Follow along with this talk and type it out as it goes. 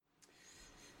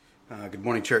Good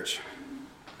morning, church.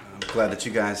 I'm glad that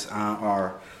you guys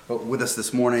are with us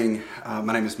this morning.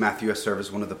 My name is Matthew. I serve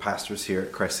as one of the pastors here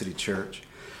at Christ City Church.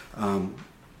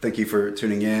 Thank you for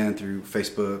tuning in through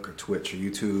Facebook or Twitch or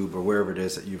YouTube or wherever it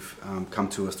is that you've come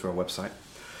to us through our website.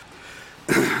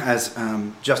 As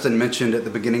Justin mentioned at the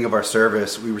beginning of our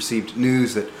service, we received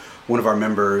news that one of our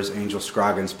members, Angel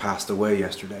Scroggins, passed away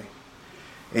yesterday.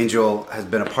 Angel has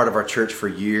been a part of our church for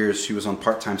years. She was on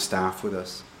part-time staff with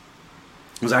us.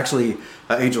 It was actually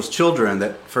Angel's children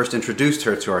that first introduced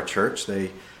her to our church,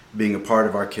 they being a part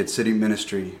of our Kids City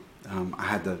ministry. I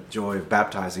had the joy of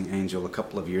baptizing Angel a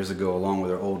couple of years ago along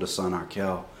with her oldest son,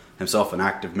 Arkel, himself an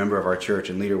active member of our church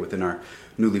and leader within our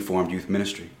newly formed youth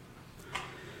ministry.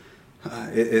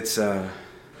 It's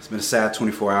been a sad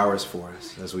 24 hours for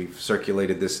us as we've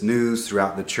circulated this news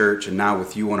throughout the church and now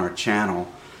with you on our channel.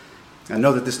 I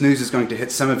know that this news is going to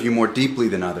hit some of you more deeply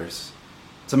than others.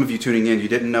 Some of you tuning in, you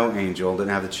didn't know Angel,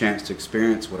 didn't have the chance to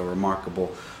experience what a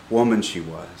remarkable woman she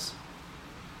was.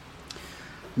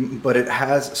 But it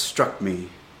has struck me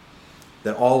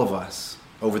that all of us,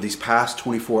 over these past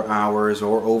 24 hours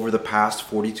or over the past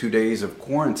 42 days of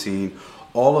quarantine,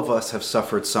 all of us have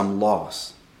suffered some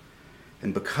loss.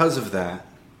 And because of that,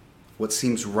 what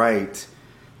seems right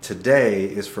today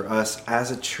is for us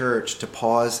as a church to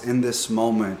pause in this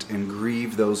moment and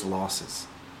grieve those losses.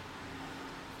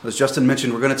 As Justin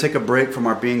mentioned, we're going to take a break from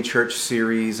our Being Church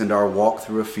series and our walk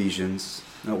through Ephesians.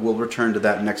 We'll return to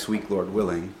that next week, Lord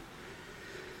willing.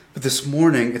 But this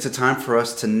morning, it's a time for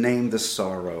us to name the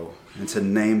sorrow and to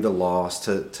name the loss,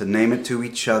 to name it to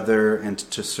each other and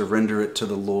to surrender it to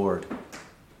the Lord.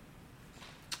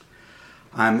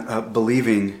 I'm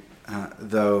believing,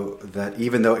 though, that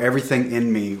even though everything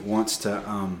in me wants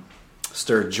to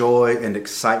stir joy and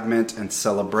excitement and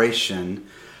celebration,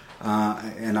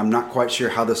 and I'm not quite sure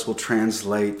how this will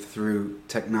translate through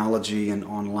technology and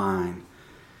online.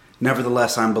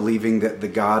 Nevertheless, I'm believing that the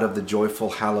God of the joyful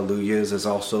hallelujahs is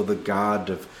also the God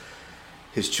of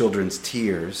his children's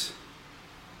tears.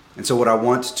 And so what I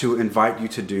want to invite you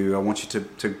to do, I want you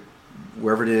to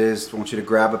wherever it is, I want you to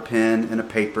grab a pen and a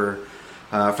paper.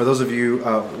 For those of you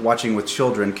watching with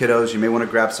children, kiddos, you may want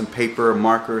to grab some paper,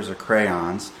 markers, or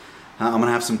crayons. I'm going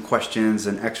to have some questions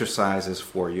and exercises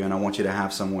for you, and I want you to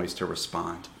have some ways to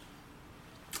respond.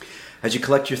 As you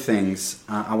collect your things,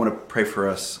 I want to pray for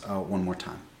us one more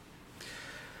time.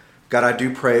 God, I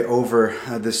do pray over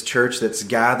this church that's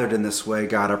gathered in this way.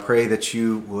 God, I pray that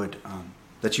you would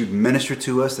that you'd minister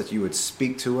to us, that you would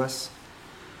speak to us,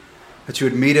 that you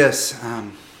would meet us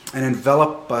and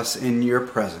envelop us in your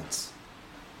presence.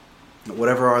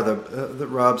 Whatever are the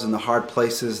rubs and the hard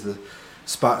places, the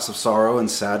spots of sorrow and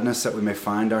sadness that we may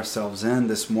find ourselves in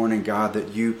this morning, God, that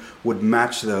you would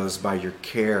match those by your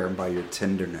care and by your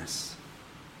tenderness.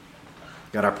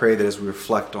 God, I pray that as we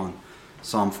reflect on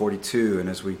Psalm 42 and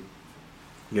as we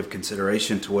give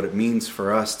consideration to what it means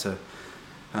for us to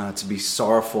be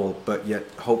sorrowful but yet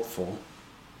hopeful,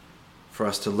 for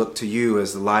us to look to you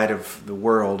as the light of the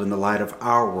world and the light of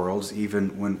our worlds,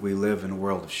 even when we live in a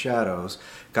world of shadows.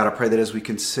 God, I pray that as we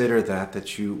consider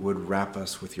that you would wrap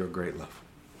us with your great love.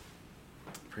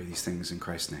 I pray these things in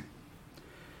Christ's name.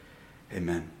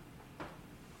 Amen.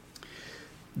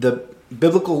 The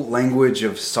biblical language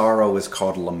of sorrow is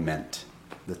called lament.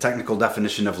 The technical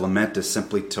definition of lament is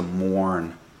simply to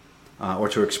mourn or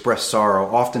to express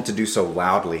sorrow, often to do so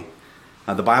loudly.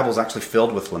 The Bible is actually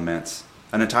filled with laments.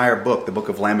 An entire book, the book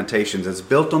of Lamentations, is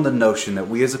built on the notion that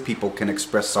we as a people can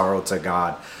express sorrow to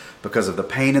God because of the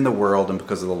pain in the world and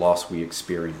because of the loss we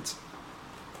experience.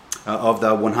 Of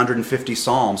the 150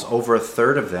 Psalms, over a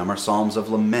third of them are Psalms of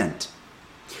lament.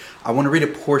 I want to read a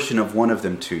portion of one of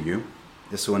them to you.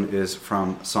 This one is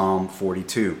from Psalm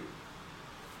 42.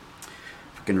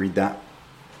 If I can read that.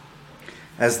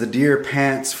 As the deer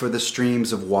pants for the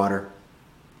streams of water,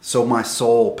 so my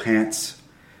soul pants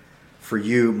for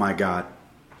you, my God.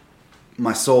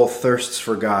 My soul thirsts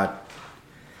for God,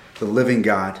 the living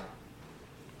God.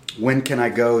 When can I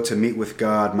go to meet with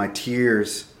God? My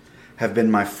tears have been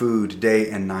my food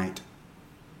day and night.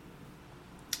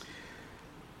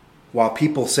 While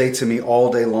people say to me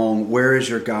all day long, where is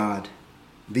your God?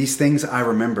 These things I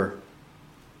remember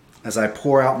as I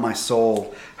pour out my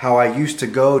soul, how I used to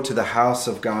go to the house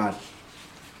of God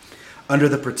under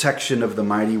the protection of the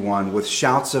Mighty One with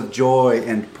shouts of joy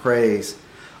and praise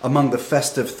among the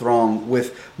festive throng.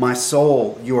 With my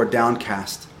soul you are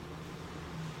downcast.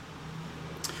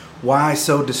 Why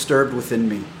so disturbed within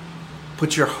me?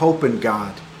 Put your hope in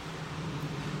God.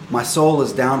 My soul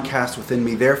is downcast within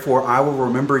me. Therefore I will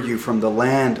remember you from the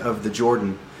land of the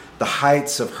Jordan, the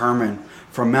heights of Hermon,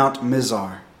 from Mount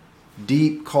Mizar.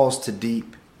 Deep calls to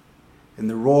deep. In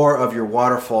the roar of your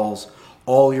waterfalls,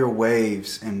 all your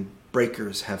waves and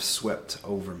breakers have swept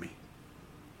over me.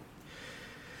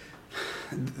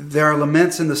 There are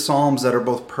laments in the Psalms that are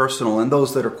both personal and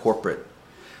those that are corporate,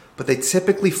 but they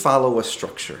typically follow a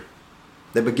structure.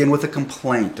 They begin with a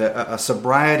complaint, a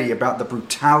sobriety about the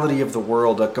brutality of the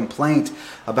world, a complaint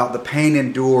about the pain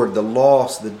endured, the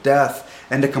loss, the death,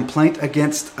 and a complaint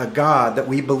against a God that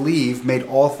we believe made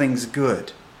all things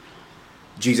good.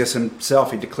 Jesus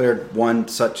himself, he declared one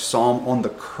such psalm on the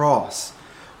cross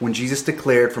when Jesus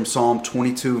declared from Psalm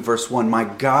 22, verse 1, my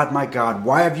God,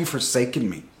 why have you forsaken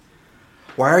me?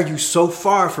 Why are you so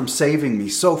far from saving me,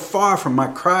 so far from my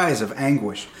cries of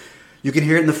anguish? You can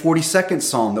hear it in the 42nd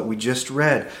Psalm that we just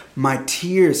read. My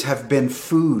tears have been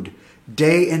food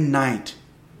day and night,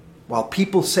 while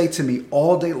people say to me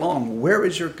all day long, where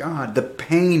is your God? The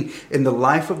pain in the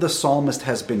life of the psalmist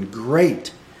has been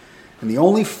great. And the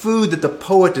only food that the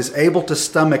poet is able to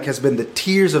stomach has been the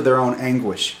tears of their own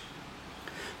anguish.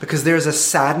 Because there's a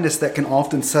sadness that can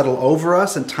often settle over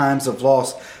us in times of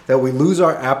loss that we lose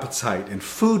our appetite and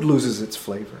food loses its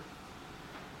flavor.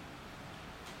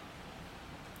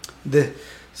 The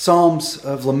Psalms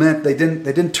of lament, they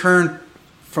didn't turn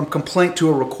from complaint to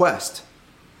a request.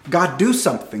 God, do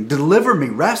something. Deliver me,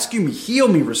 rescue me, heal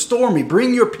me, restore me,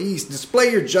 bring your peace,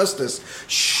 display your justice,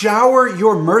 shower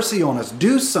your mercy on us.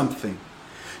 Do something.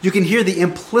 You can hear the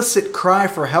implicit cry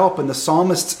for help in the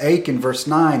psalmist's ache in verse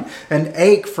 9, an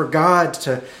ache for God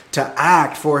to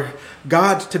act, for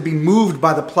God to be moved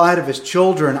by the plight of his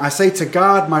children. I say to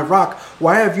God, my rock,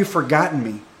 why have you forgotten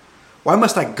me? Why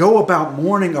must I go about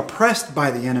mourning, oppressed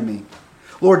by the enemy?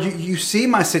 Lord, you see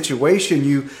my situation.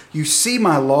 You see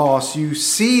my loss. You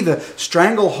see the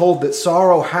stranglehold that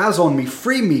sorrow has on me.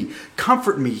 Free me,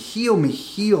 comfort me,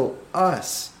 heal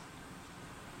us.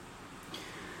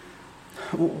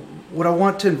 What I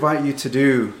want to invite you to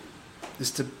do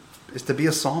is to be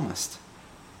a psalmist.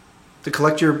 To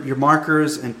collect your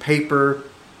markers and paper.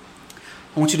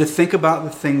 I want you to think about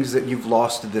the things that you've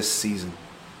lost this season.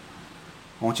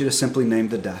 I want you to simply name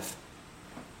the death.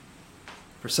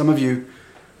 For some of you,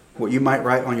 what you might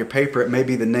write on your paper, it may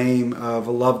be the name of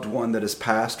a loved one that has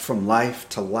passed from life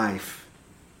to life.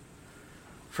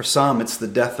 For some, it's the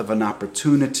death of an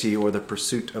opportunity or the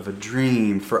pursuit of a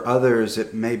dream. For others,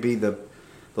 it may be the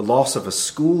loss of a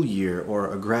school year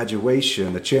or a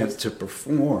graduation, the chance to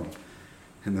perform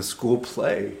in the school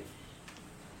play,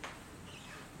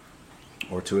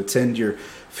 or to attend your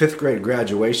 5th grade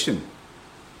graduation.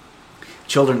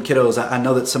 Children, kiddos, I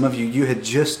know that some of you had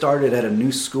just started at a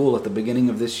new school at the beginning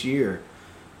of this year,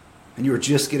 and you were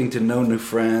just getting to know new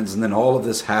friends, and then all of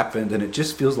this happened, and it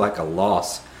just feels like a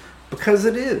loss, because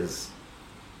it is.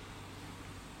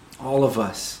 All of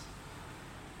us,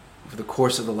 over the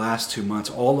course of the last 2 months,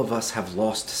 all of us have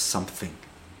lost something.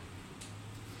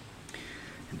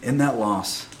 And in that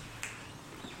loss,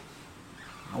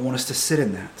 I want us to sit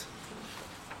in that.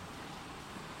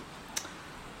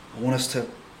 I want us to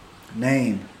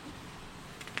name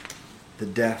the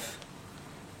death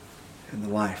and the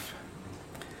life.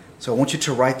 So I want you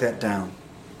to write that down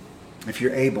if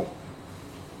you're able.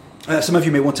 Some of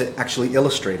you may want to actually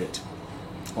illustrate it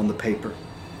on the paper.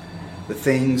 The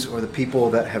things or the people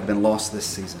that have been lost this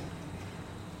season.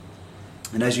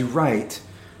 And as you write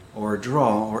or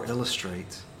draw or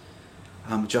illustrate,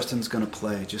 Justin's going to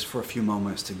play just for a few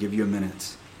moments to give you a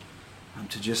minute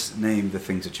to just name the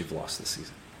things that you've lost this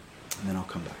season. And then I'll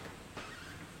come back.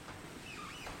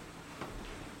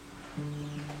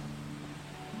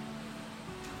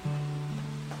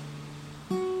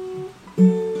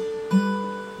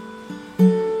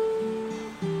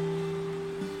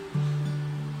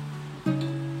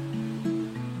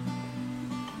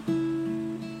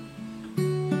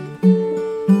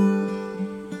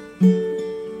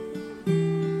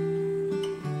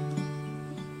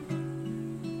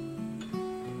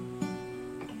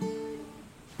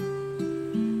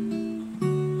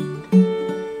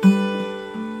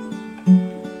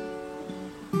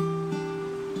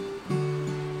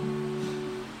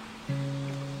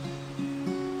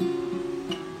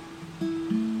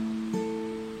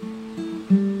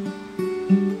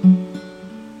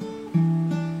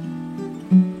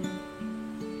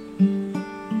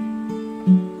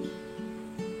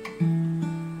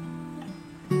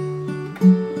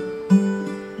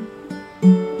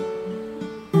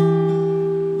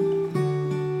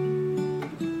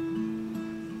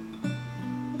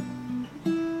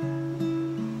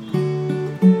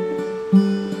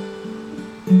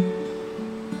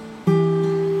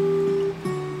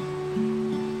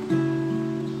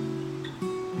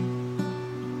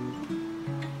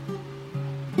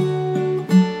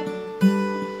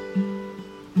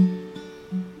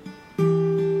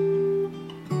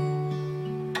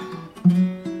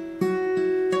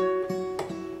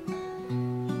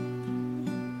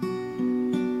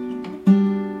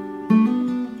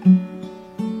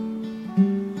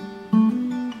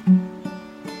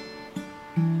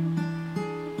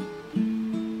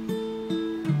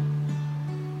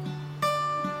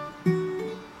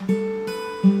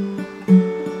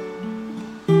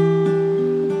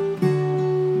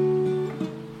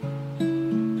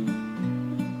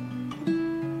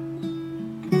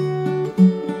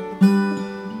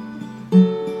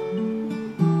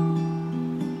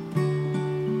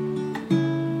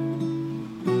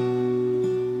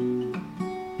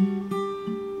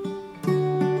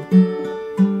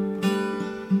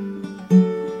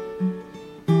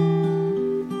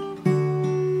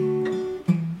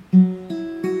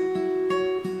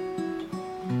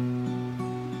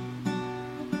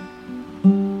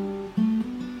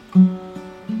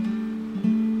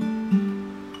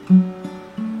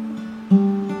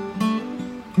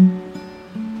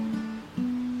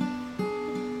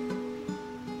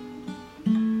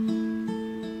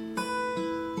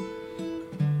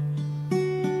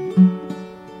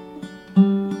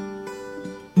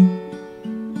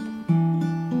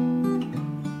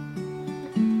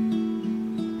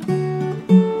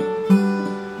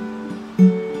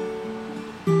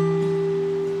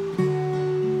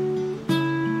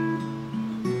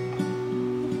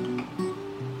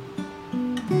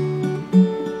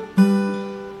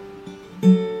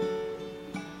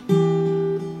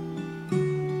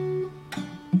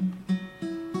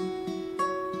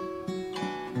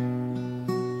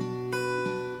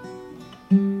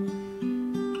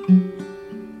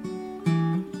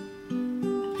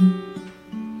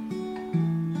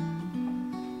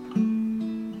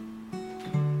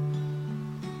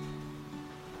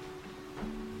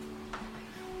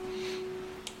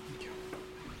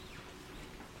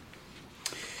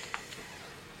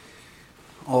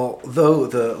 Although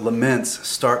the laments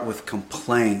start with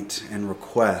complaint and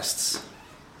requests,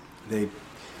 they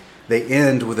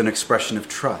end with an expression of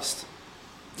trust.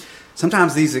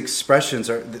 Sometimes these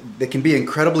expressions they can be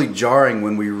incredibly jarring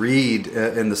when we read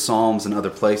in the Psalms and other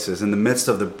places. In the midst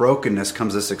of the brokenness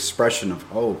comes this expression of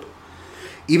hope.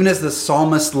 Even as the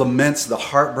psalmist laments the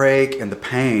heartbreak and the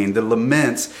pain, the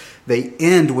laments, they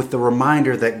end with the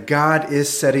reminder that God is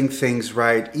setting things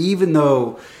right, even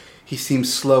though he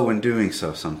seems slow in doing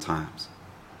so sometimes.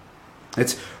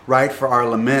 It's right for our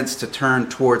laments to turn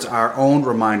towards our own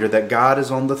reminder that God is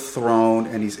on the throne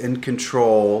and he's in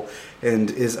control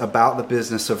and is about the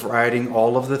business of righting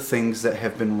all of the things that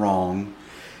have been wrong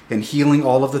and healing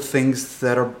all of the things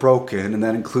that are broken, and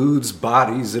that includes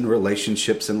bodies and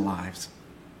relationships and lives.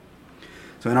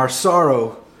 So in our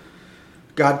sorrow,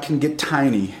 God can get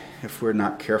tiny if we're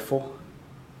not careful.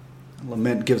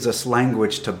 Lament gives us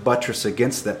language to buttress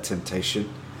against that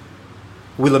temptation.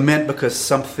 We lament because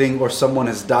something or someone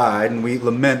has died, and we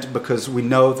lament because we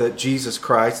know that Jesus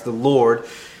Christ, the Lord,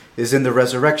 is in the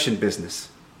resurrection business.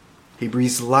 He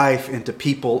breathes life into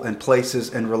people and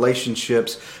places and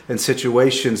relationships and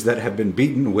situations that have been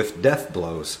beaten with death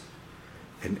blows.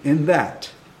 And in that,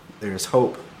 there is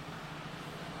hope.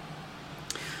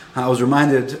 I was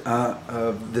reminded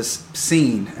of this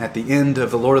scene at the end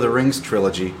of the Lord of the Rings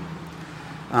trilogy.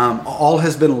 All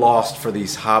has been lost for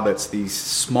these hobbits, these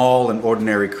small and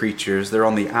ordinary creatures. They're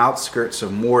on the outskirts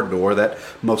of Mordor, that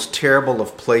most terrible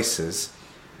of places.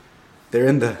 They're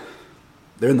in the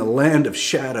land of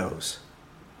shadows.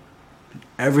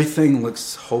 Everything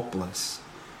looks hopeless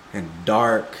and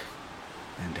dark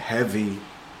and heavy.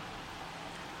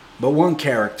 But one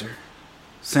character,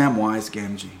 Samwise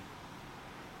Gamgee,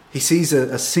 he sees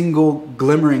a single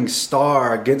glimmering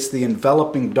star against the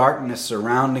enveloping darkness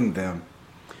surrounding them.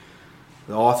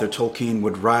 The author Tolkien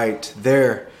would write,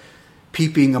 there,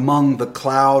 peeping among the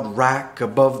cloud rack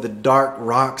above the dark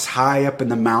rocks high up in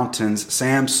the mountains,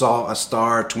 Sam saw a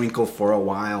star twinkle for a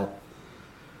while.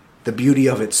 The beauty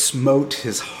of it smote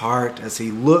his heart as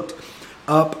he looked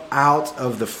up out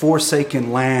of the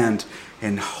forsaken land,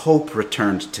 and hope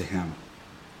returned to him.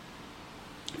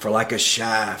 For like a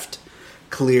shaft,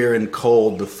 clear and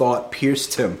cold, the thought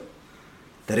pierced him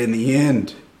that in the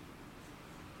end,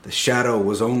 the shadow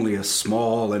was only a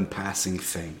small and passing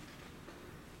thing.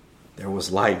 There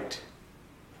was light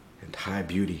and high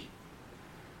beauty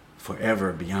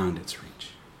forever beyond its reach.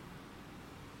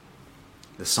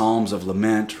 The Psalms of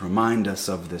Lament remind us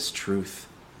of this truth,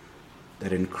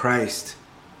 that in Christ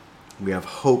we have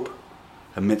hope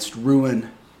amidst ruin,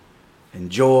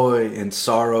 and joy and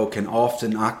sorrow can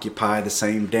often occupy the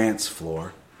same dance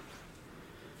floor.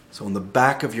 So on the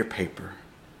back of your paper,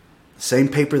 the same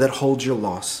paper that holds your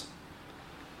loss,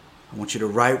 I want you to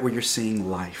write where you're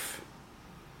seeing life,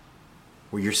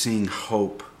 where you're seeing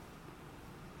hope.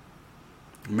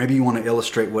 Or maybe you want to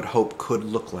illustrate what hope could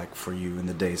look like for you in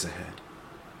the days ahead.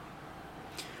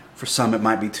 For some, it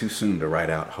might be too soon to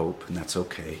write out hope, and that's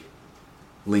okay.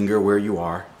 Linger where you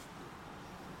are.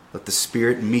 Let the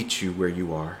Spirit meet you where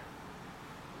you are.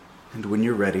 And when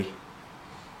you're ready,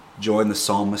 join the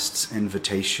psalmist's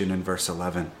invitation in verse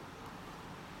 11.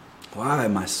 Why,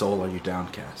 my soul, are you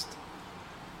downcast?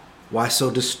 Why so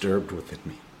disturbed within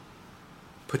me?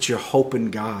 Put your hope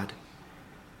in God,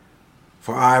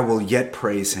 for I will yet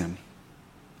praise him,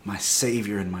 my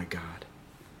Savior and my God.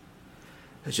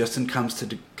 As Justin comes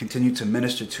to continue to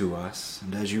minister to us,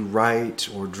 and as you write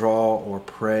or draw or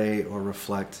pray or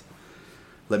reflect,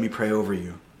 let me pray over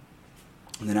you.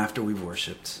 And then after we've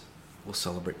worshiped, we'll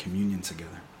celebrate communion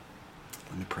together.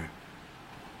 Let me pray.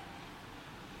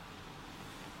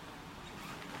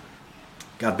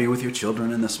 God, be with your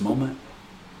children in this moment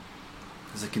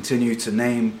as they continue to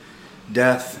name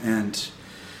death and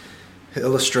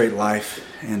illustrate life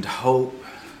and hope.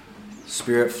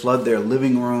 Spirit, flood their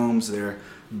living rooms, their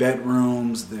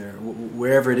bedrooms,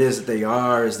 wherever it is that they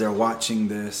are as they're watching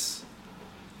this.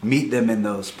 Meet them in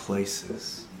those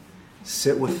places.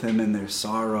 Sit with them in their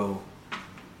sorrow.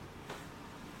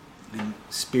 And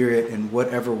Spirit, in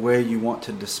whatever way you want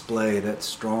to display that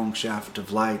strong shaft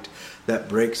of light that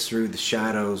breaks through the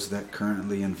shadows that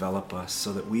currently envelop us,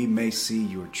 so that we may see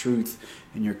your truth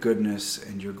and your goodness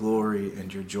and your glory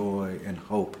and your joy and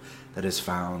hope that is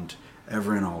found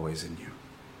ever and always in you.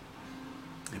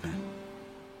 Amen.